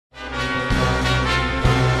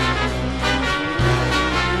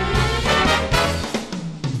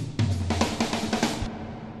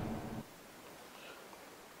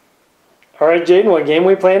Alright, Jaden, what game are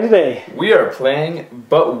we playing today? We are playing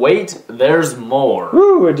But Wait, There's More.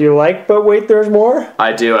 Ooh, do you like But Wait, There's More?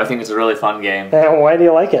 I do. I think it's a really fun game. And why do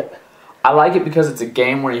you like it? I like it because it's a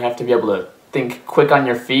game where you have to be able to think quick on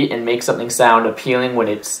your feet and make something sound appealing when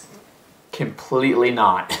it's completely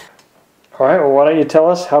not. Alright, well why don't you tell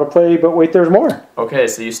us how to play But Wait, There's More? Okay,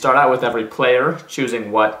 so you start out with every player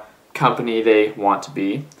choosing what company they want to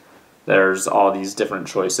be. There's all these different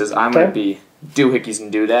choices. I'm going to be Doohickeys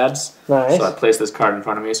and Doodads. Nice. So I place this card in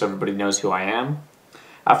front of me so everybody knows who I am.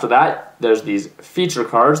 After that, there's these feature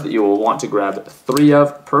cards that you will want to grab 3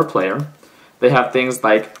 of per player. They have things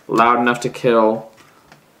like Loud Enough to Kill,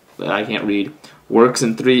 that I can't read, Works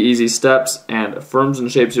in 3 Easy Steps, and Forms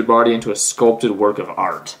and Shapes Your Body into a Sculpted Work of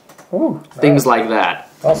Art. Ooh, Things like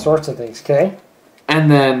that. All sorts of things, okay?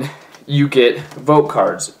 And then you get vote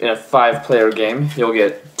cards. In a 5-player game, you'll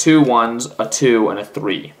get 2 1s, a 2, and a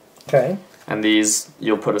 3. Okay. And these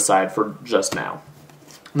you'll put aside for just now.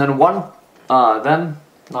 And then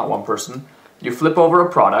not one person, you flip over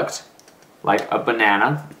a product, like a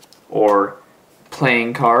banana, or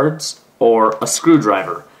playing cards, or a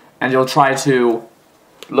screwdriver. And you'll try to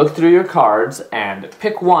look through your cards and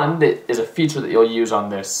pick one that is a feature that you'll use on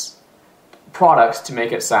this product to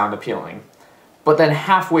make it sound appealing. But then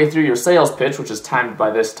halfway through your sales pitch, which is timed by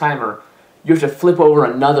this timer, you have to flip over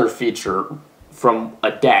another feature from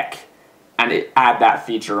a deck and add that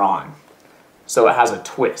feature on. So it has a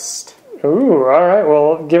twist. Ooh, alright,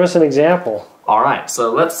 well give us an example. Alright,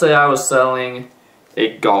 so let's say I was selling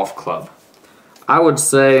a golf club. I would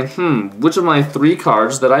say, which of my 3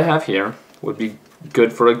 cards that I have here would be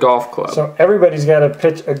good for a golf club? So everybody's got to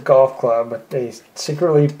pitch a golf club, but they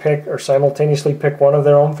secretly pick or simultaneously pick one of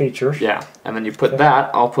their own features. Yeah, and then you put that,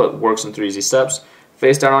 I'll put Works in 3 Easy Steps,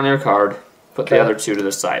 face down on your card, put the other 2 to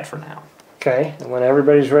the side for now. Okay, and when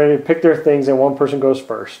everybody's ready to pick their things, then one person goes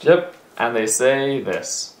first. Yep, and they say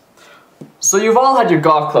this. So you've all had your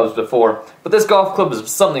golf clubs before, but this golf club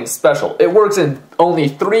is something special. It works in only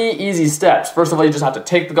 3 easy steps. First of all, you just have to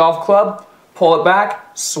take the golf club, pull it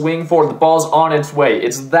back, swing forward. The ball's on its way.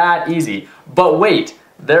 It's that easy. But wait,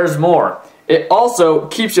 there's more. It also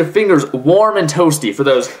keeps your fingers warm and toasty for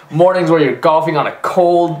those mornings where you're golfing on a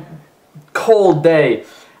cold day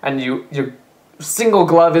and your single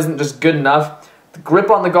glove isn't just good enough. The grip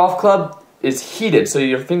on the golf club is heated, so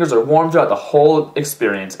your fingers are warm throughout the whole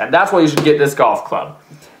experience. And that's why you should get this golf club.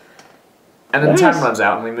 And then the time runs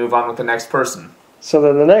out and we move on with the next person. So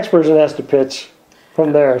then the next person has to pitch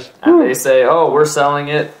from theirs. And they say, oh, we're selling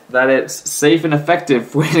it, that it's safe and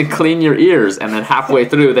effective way to clean your ears. And then halfway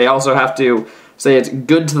through, they also have to say it's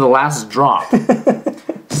good to the last drop.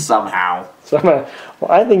 Somehow. Well,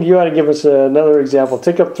 I think you ought to give us another example.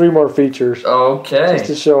 Take up 3 more features. Okay. Just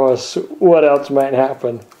to show us what else might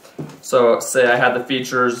happen. So, say I had the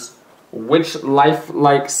features with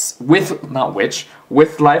lifelike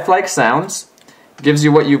sounds, gives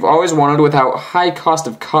you what you've always wanted without high cost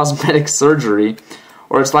of cosmetic surgery,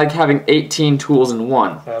 or it's like having 18 tools in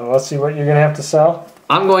one. And let's see what you're going to have to sell.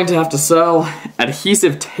 I'm going to have to sell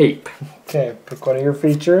adhesive tape. Okay, pick one of your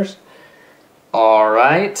features.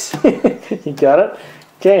 Alright. You got it?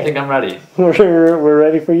 Okay. I think I'm ready. We're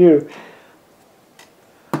ready for you.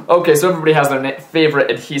 Okay, so everybody has their favorite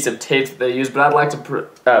adhesive tapes that they use, but I'd like to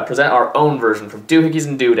present our own version from Doohickeys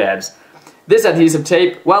and Doodads. This adhesive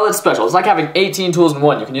tape, well, it's special. It's like having 18 tools in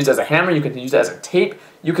one. You can use it as a hammer, you can use it as a tape,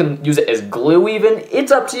 you can use it as glue even.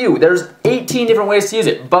 It's up to you. There's 18 different ways to use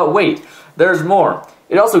it, but wait, there's more.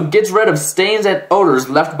 It also gets rid of stains and odors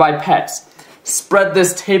left by pets. Spread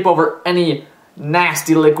this tape over any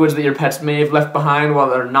nasty liquids that your pets may have left behind while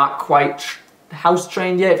they're not quite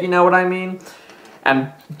house-trained yet, if you know what I mean.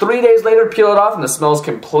 And 3 days later, peel it off and the smell's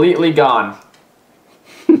completely gone.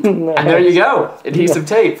 Nice. And there you go, adhesive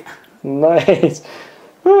tape. Nice.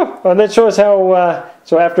 And then show us how,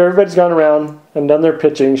 so after everybody's gone around and done their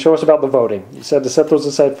pitching, show us about the voting. You said to set those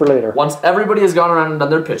aside for later. Once everybody has gone around and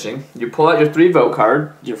done their pitching, you pull out your 3 vote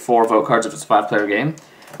card, your 4 vote cards if it's a 5-player game,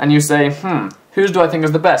 and you say, whose do I think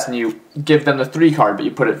is the best? And you give them the 3 card, but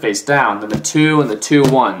you put it face down, then the 2 and the 2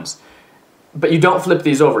 1s. But you don't flip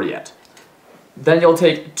these over yet. Then you'll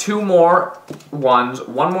take 2 more 1s,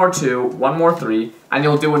 1 more 2, 1 more 3, and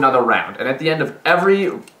you'll do another round. And at the end of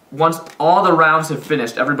once all the rounds have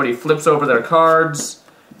finished, everybody flips over their cards,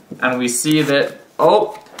 and we see that,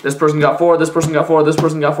 oh, this person got 4, this person got 4, this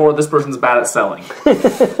person got 4, this person's bad at selling.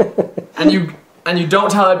 and you don't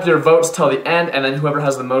tally up your votes till the end, and then whoever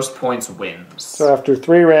has the most points wins. So after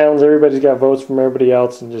 3 rounds, everybody's got votes from everybody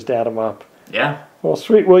else and just add them up. Yeah. Well,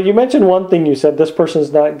 sweet. Well, you mentioned one thing. You said this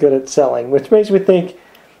person's not good at selling, which makes me think,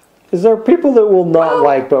 is there people that will not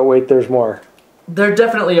like But Wait, There's More? There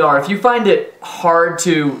definitely are. If you find it hard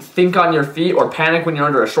to think on your feet or panic when you're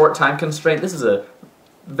under a short time constraint, this is a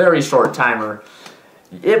very short timer.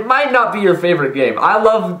 It might not be your favorite game. I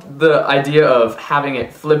love the idea of having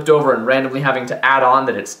it flipped over and randomly having to add on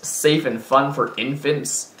that it's safe and fun for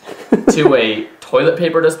infants to a toilet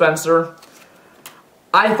paper dispenser.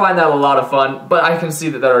 I find that a lot of fun, but I can see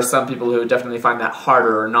that there are some people who definitely find that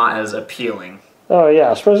harder or not as appealing. Oh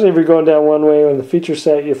yeah, especially if you're going down one way on the feature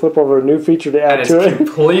set, you flip over a new feature to add And to it's it.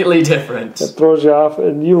 completely different. It throws you off,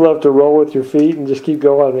 and you love to roll with your feet and just keep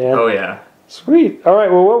going, man. Oh yeah. Sweet. All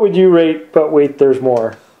right, well, what would you rate But Wait, There's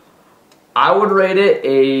More? I would rate it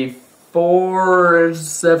a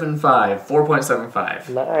 4.75.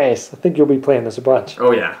 Nice. I think you'll be playing this a bunch.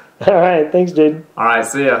 Oh yeah. All right, thanks, Jaden. Alright,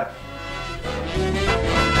 see ya.